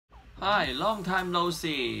Hi, long time no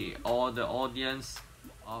see, all the audience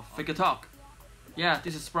of Figure Talk. Yeah,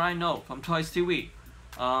 this is Bryan from TOYSTV.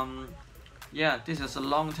 Yeah, this is a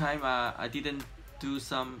long time I didn't do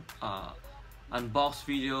some unbox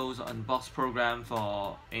videos, unbox program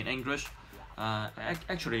in English.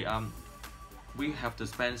 Actually, we have to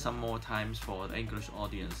spend some more times for the English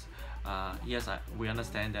audience. Yes, we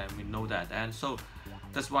understand that, we know that, and so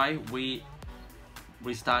that's why we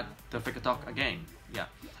restart the Figure Talk again. Yeah,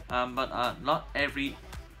 but not every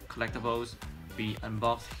collectibles be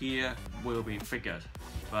unboxed here will be figured,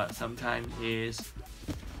 but sometimes is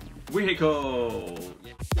vehicle.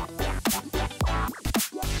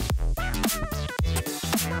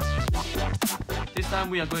 This time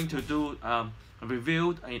we are going to do a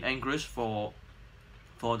review in English for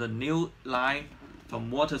the new line from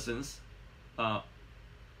Waltersons,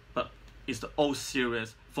 but it's the old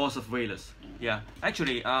series Force of Valors. Yeah,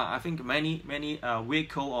 actually, I think many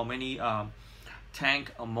vehicle or many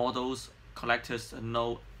tank or models collectors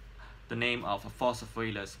know the name of Force of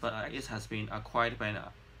Valors, but it has been acquired by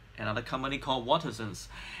another company called Waltersons,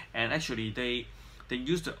 and actually they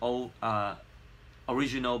used the old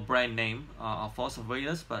original brand name of Force of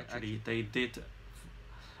Valors, but actually they did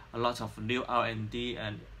a lot of new R&D,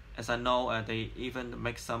 and as I know, they even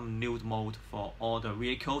make some new mode for all the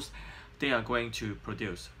vehicles they are going to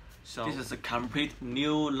produce. So this is a complete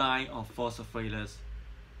new line of Force of Valors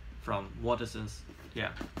from Waltersons.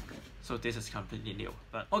 Yeah, so this is completely new.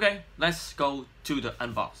 But okay, let's go to the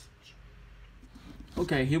unbox.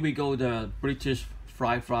 Okay, here we go, the British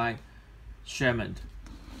Firefly Sherman.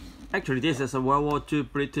 Actually, this is a World War II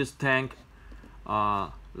British tank,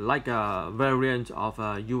 like a variant of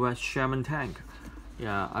a US Sherman tank.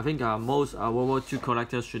 Yeah, I think most World War II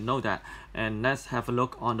collectors should know that. And let's have a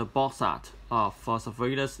look on the box art of Force of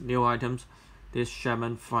Valors new items, this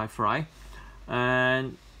Sherman Firefly.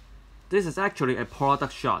 And this is actually a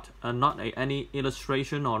product shot, not any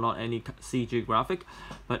illustration or not any CG graphic,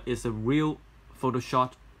 but it's a real photo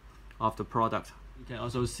shot of the product. You can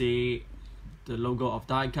also see the logo of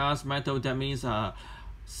die-cast metal. That means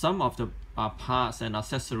some of the parts and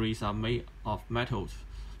accessories are made of metals.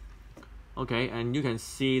 Okay, and you can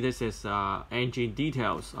see this is engine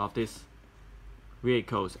details of these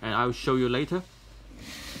vehicles, and I'll show you later.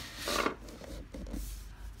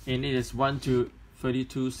 And it is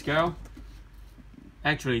 1:32 scale.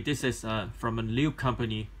 Actually, this is from a new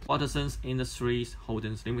company, Waltersons Industries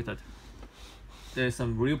Holdings Limited. There's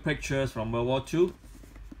some real pictures from World War II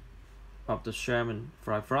of the Sherman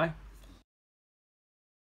Firefly.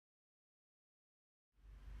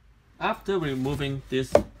 After removing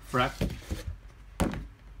this flap,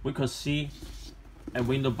 we could see a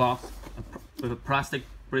window box with a plastic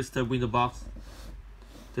blister window box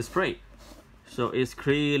display. So it's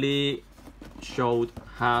clearly showed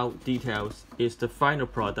how details is the final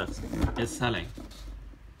product is selling.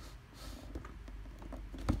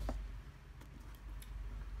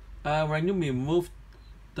 When you remove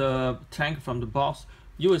the tank from the box,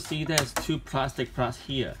 you will see there's two plastic parts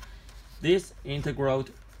here. This integral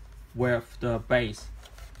with the base.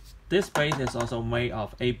 This base is also made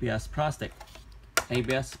of ABS plastic.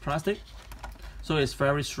 So it's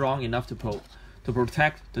very strong enough to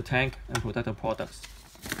protect the tank and protect the products.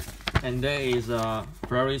 And there is a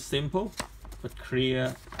very simple but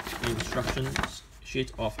clear instruction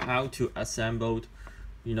sheet of how to assemble,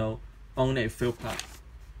 only a few parts,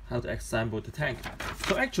 how to assemble the tank.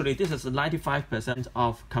 So actually this is 95%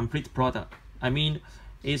 of complete product. I mean,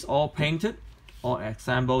 it's all painted or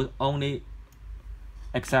assembled only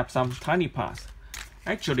except some tiny parts.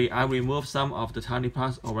 Actually, I removed some of the tiny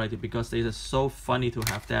parts already because it is so funny to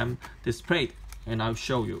have them displayed, and I'll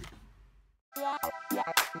show you.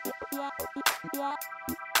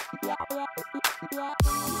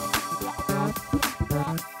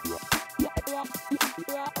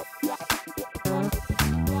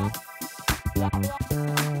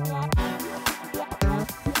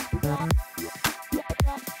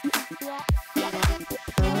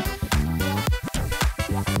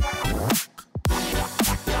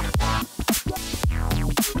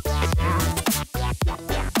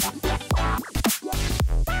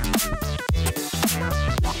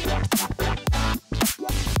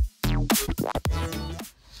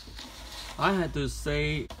 I had to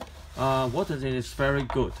say Waltersons is very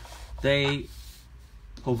good. They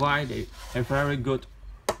provide a very good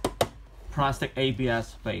plastic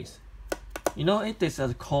ABS base. It is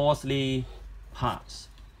a costly parts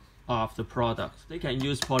of the product. They can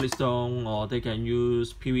use polystone, or they can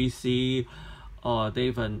use PVC, or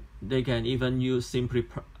they can even use simply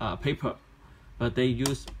paper, but they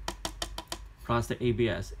use plastic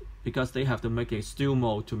ABS. because they have to make a steel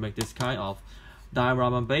mold to make this kind of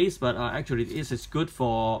diorama base, but actually this is good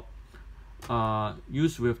for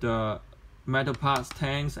use with the metal parts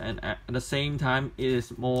tanks, and at the same time it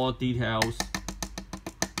is more details,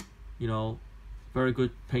 you know, very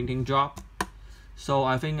good painting job. So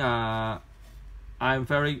I think I'm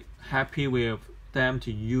very happy with them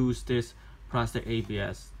to use this plastic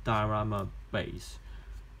ABS diorama base.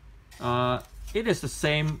 It is the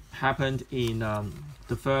same happened in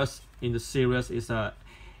the first in the series is a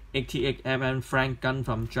 88mm Frank gun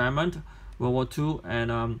from German World War II,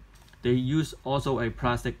 and they use also a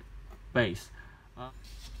plastic base.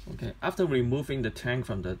 Okay, after removing the tank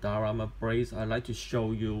from the diorama base, I'd like to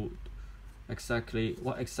show you exactly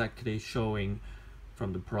what exactly showing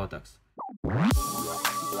from the products.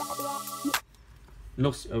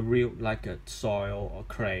 Looks real like a soil or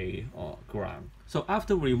clay or ground. So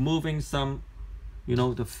after removing some, you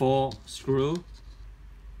know, the 4 screw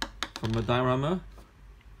from the diorama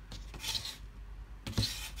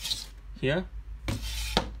here,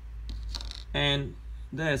 and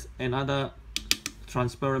there's another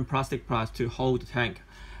transparent plastic part to hold the tank,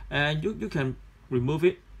 and you can remove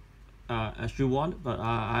it as you want, but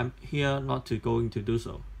I'm here not to going to do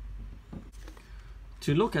so.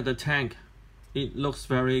 To look at the tank, it looks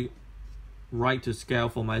very right to scale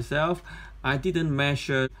for myself. I didn't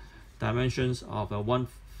measure dimensions of a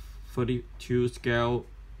 132 scale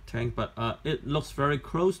tank, but it looks very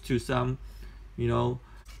close to some, you know,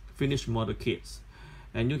 finished model kits,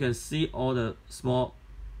 and you can see all the small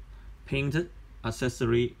painted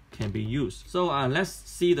accessory can be used. So let's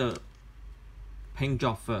see the paint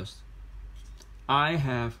job first. I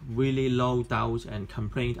have really low doubts and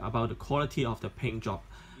complaint about the quality of the paint job.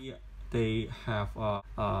 They have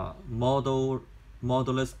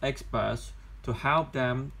modelers experts to help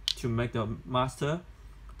them to make the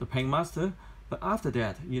paint master. But after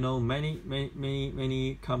that, you know, many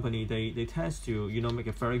company they tend to, you know, make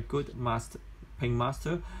a very good paint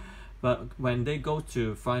master, but when they go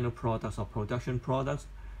to final products or production products,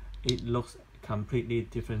 it looks completely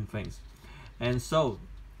different things. And so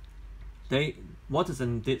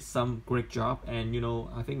Waltersons did some great job, and you know,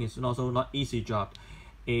 I think it's also not easy job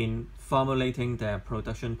in formulating their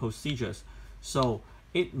production procedures. So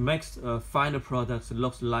it makes final products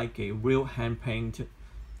looks like a real hand painted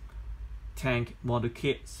tank model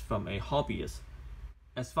kits from a hobbyist,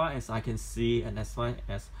 as far as I can see and as far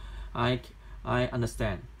as I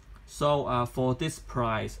understand. So for this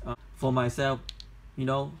price, for myself, you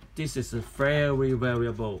know, this is a very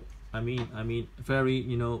variable, I mean very,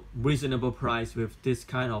 you know, reasonable price with this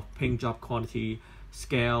kind of paint job quality,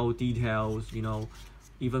 scale, details, you know,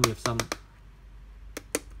 even with some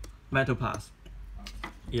metal parts.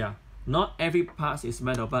 Yeah, not every part is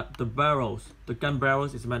metal, but the barrels, the gun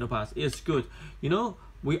barrels is metal parts. It's good. You know,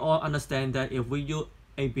 we all understand that if we use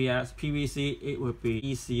ABS, PVC, it would be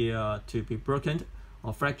easier to be broken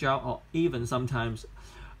or fragile, or even sometimes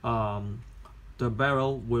the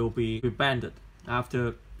barrel will be bended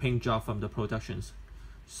after paint job from the productions.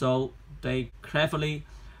 So they cleverly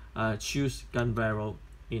choose gun barrel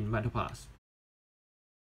in metal parts.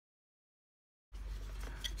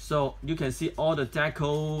 So you can see all the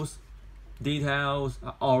decals, details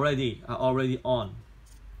are already on.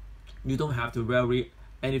 You don't have to worry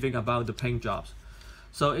anything about the paint jobs.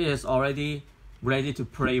 So it is already ready to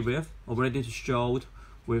play with or ready to show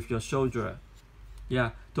with your soldier.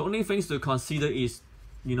 Yeah, the only things to consider is,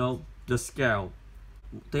 you know, the scale.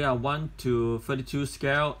 They are 1:32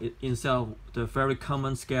 scale instead of the very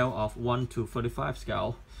common scale of 1:35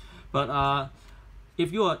 scale. But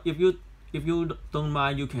if you don't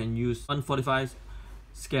mind, you can use 1:45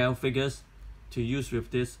 scale figures to use with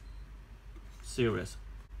this series.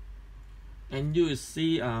 And you will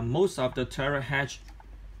see most of the turret hatch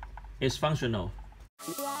is functional.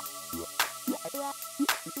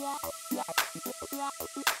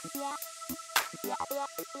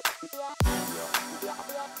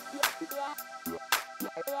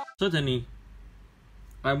 Certainly,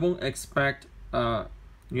 I won't expect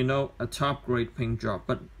you know, a top grade paint job,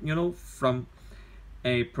 but you know, from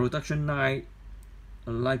a production line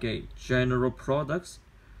like a general products,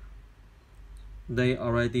 they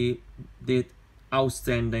already did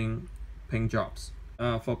outstanding paint jobs.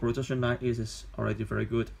 For production line, it is already very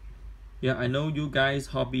good. Yeah, I know you guys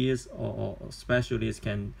hobbyists or specialists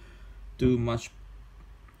can do much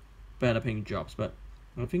better paint jobs, but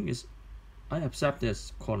I think I accept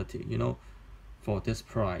this quality, you know, for this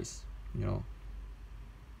price, you know.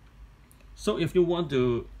 So if you want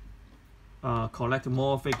to collect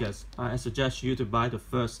more figures, I suggest you to buy the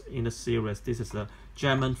first in the series. This is the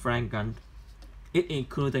Sherman Firefly gun. it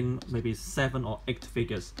including maybe 7 or 8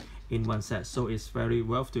 figures in one set, so it's very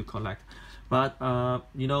worth to collect. But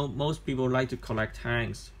you know, most people like to collect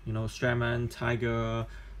tanks, you know, Sherman, Tiger,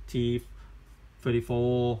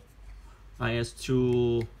 T-34,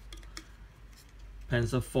 IS-2,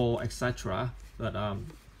 Panzer 4, etc. But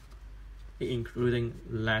including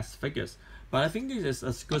less figures. But I think this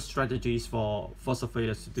is a good strategies for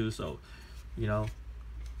surveyors to do so. You know,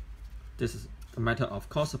 this is a matter of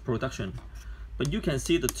cost of production. But you can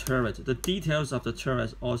see the turret. The details of the turret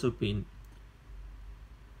has also been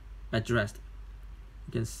addressed.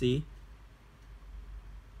 You can see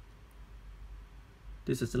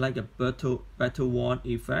this is like a battle worn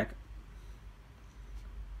effect.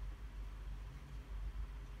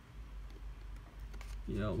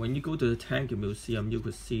 You know, when you go to the tank museum, you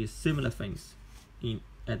could see similar things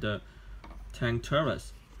at the tank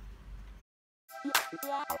turrets.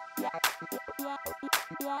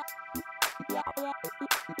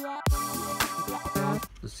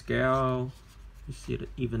 The scale, you see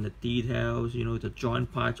even the details, you know, the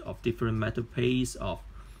joint parts of different metal paste of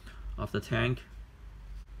the tank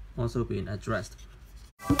also being addressed.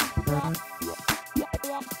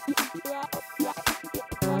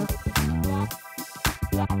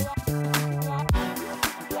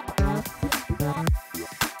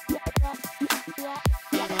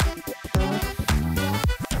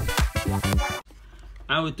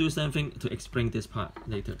 I will do something to explain this part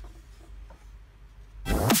later.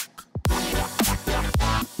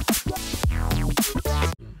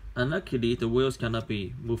 Unluckily, the wheels cannot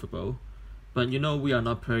be movable, but you know, we are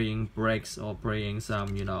not playing brakes or playing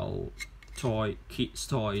some, you know, kids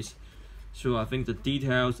toys. So I think the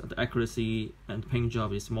details, the accuracy and paint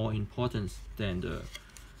job is more important than the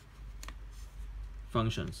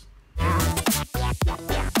functions.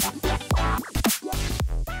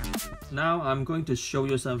 Now I'm going to show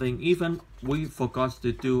you something even we forgot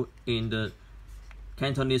to do in the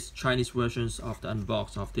Cantonese Chinese versions of the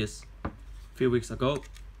unbox of this few weeks ago.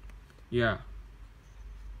 Yeah,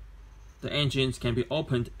 the engines can be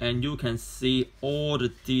opened and you can see all the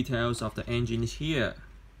details of the engines here.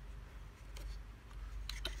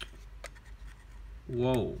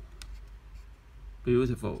 Whoa,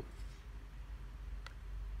 beautiful.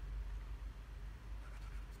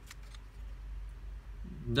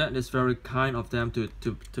 That is very kind of them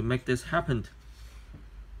to make this happen.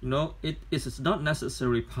 You know, it is not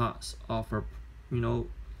necessary parts of a, you know,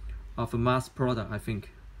 of a mass product, I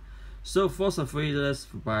think. So for surveyors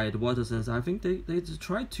by the Waltersons, I think they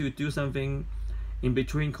try to do something in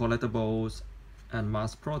between collectibles and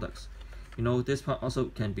mass products. You know, this part also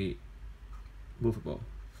can be movable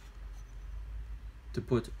to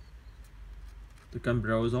put the gun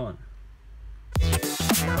barrels on.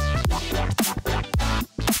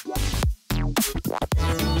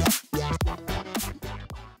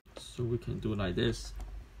 So we can do like this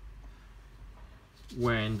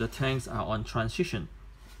when the tanks are on transition.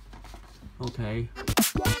 Okay.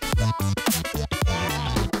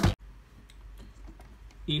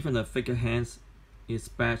 Even the figure hands is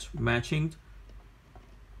batch matching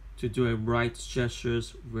to do a right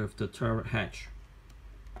gestures with the turret hatch.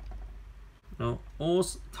 Now all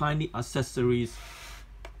tiny accessories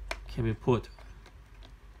can be put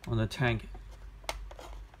on the tank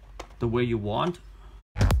the way you want.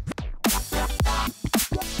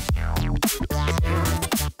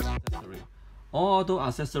 All those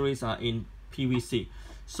accessories are in PVC,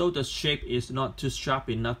 so the shape is not too sharp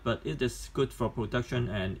enough, but it is good for production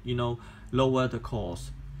and, you know, lower the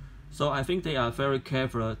cost. So I think they are very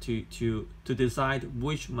careful to decide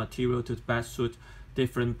which material to best suit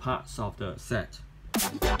different parts of the set.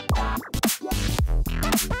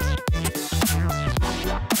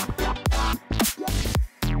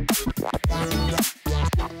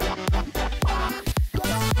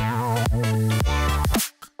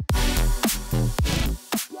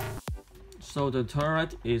 So the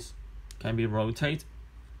turret can be rotated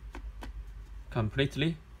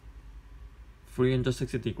completely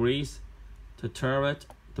 360 degrees. The turret,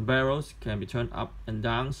 the barrels can be turned up and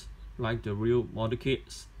down like the real model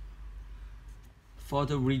kits. For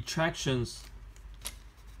the retractions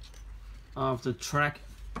of the track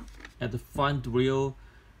at the front wheel,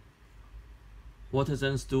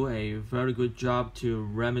 Waltersons do a very good job to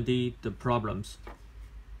remedy the problems,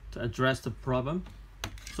 to address the problem.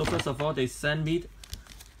 So first of all, they send me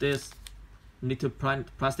this little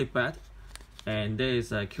plastic bag, and there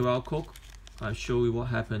is a QR code. I'll show you what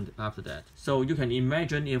happened after that. So you can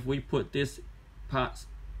imagine if we put this part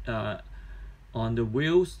on the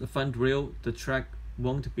wheels, the front wheel, the track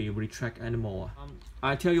won't be retract anymore.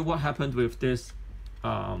 I tell you what happened with this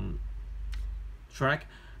track,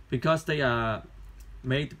 because they are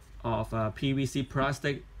made of PVC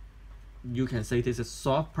plastic. You can say this is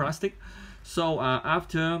soft plastic. So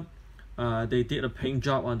after they did a paint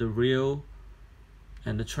job on the wheel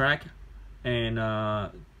and the track, and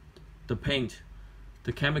the paint,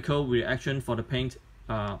 the chemical reaction for the paint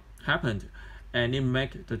happened, and it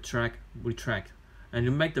make the track retract, and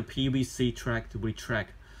it make the PVC track to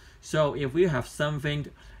retract. So if we have something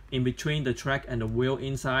in between the track and the wheel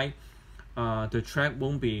inside, the track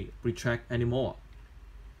won't be retract anymore.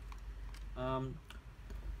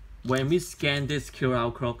 When we scan this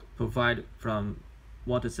QR code provided from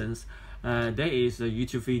Waltersons, there is a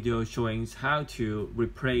YouTube video showing how to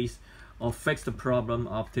replace or fix the problem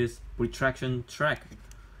of this retraction track.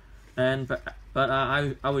 And but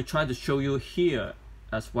I will try to show you here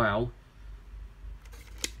as well.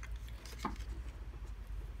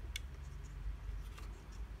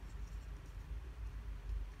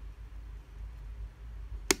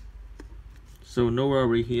 So no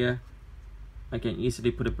worry here, I can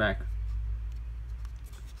easily put it back.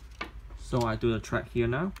 So I do the track here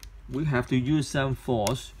now. We have to use some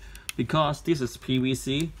force because this is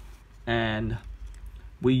PVC, and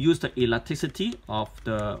we use the elasticity of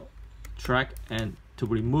the track and to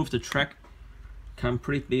remove the track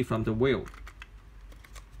completely from the wheel.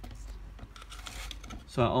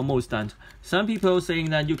 So I'm almost done. Some people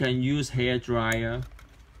saying that you can use hair dryer,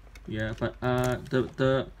 yeah, but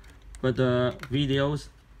the videos,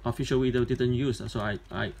 official video didn't use, so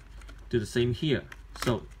I do the same here.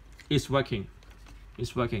 So it's working.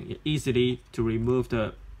 It's working easily to remove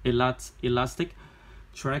the elastic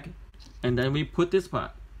track, and then we put this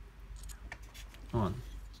part on.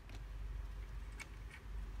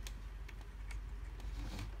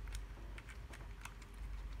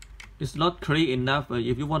 It's not clear enough, but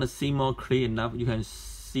if you want to see more clear enough, you can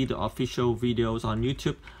see the official videos on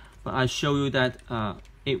YouTube. But I show you that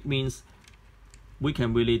it means we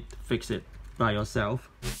can really fix it by yourself.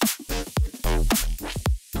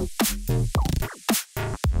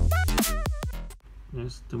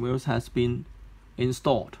 Yes, the wheels has been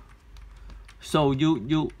installed. So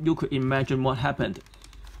you could imagine what happened.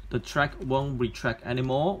 The track won't retract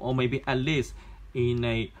anymore, or maybe at least in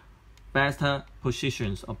a better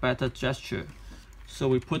positions or better gesture. So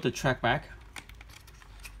we put the track back.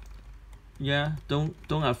 Yeah, don't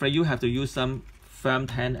afraid. You have to use some firm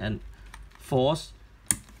hand and force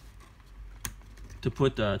to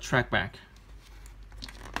put the track back.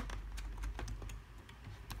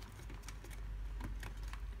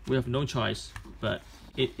 We have no choice, but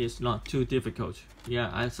it is not too difficult. Yeah,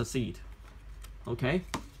 I succeed. Okay.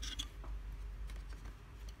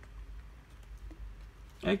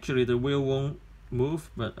 Actually, the wheel won't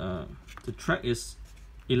move, but the track is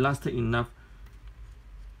elastic enough.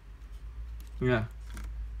 Yeah,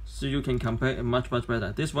 so you can compare it much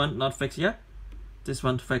better. This one not fixed yet. This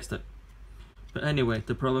one fixed it. But anyway,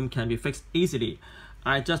 the problem can be fixed easily.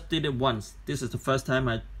 I just did it once. This is the first time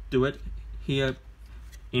I do it here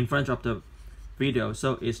in front of the video,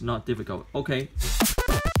 so it's not difficult. Okay.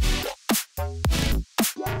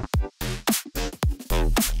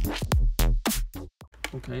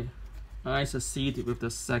 Okay, I succeeded with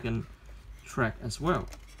the second track as well.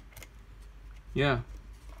 Yeah,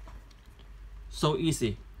 so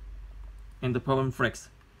easy, and the problem fixed.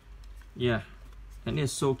 Yeah, and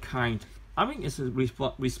it's so kind. I mean, it's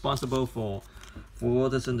responsible for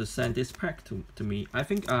Waltersons to send this pack to me. I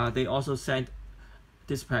think they also sent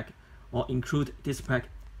this pack or include this pack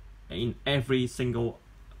in every single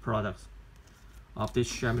product of this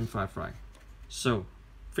Sherman Firefly. So,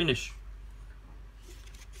 finish.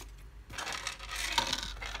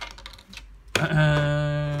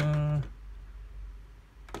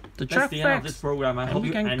 That's the end of this program. I hope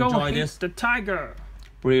you enjoy this. The tiger.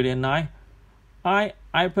 Brilliant line. I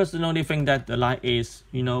personally think that the line is,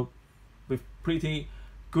 you know, with pretty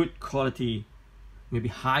good quality, maybe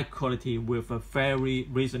high quality with a very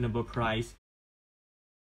reasonable price.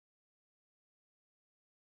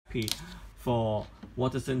 For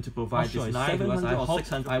Waltersons to provide this line to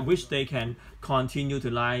us. I wish they can continue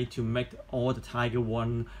to line to make all the Tiger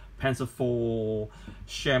 1, Panzer IV,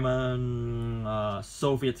 Sherman,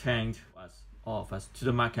 Soviet tank, all of us to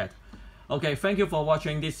the market. Okay, thank you for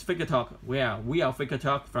watching this Figure Talk. We are Figure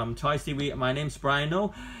Talk from TOYSTV. My name is Bryan,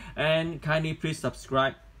 and kindly please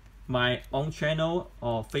subscribe my own channel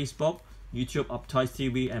or Facebook, YouTube of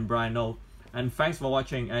TOYSTV and Bryan. And thanks for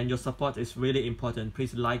watching, and your support is really important.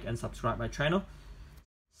 Please like and subscribe my channel.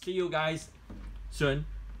 See you guys soon.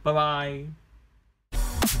 Bye bye.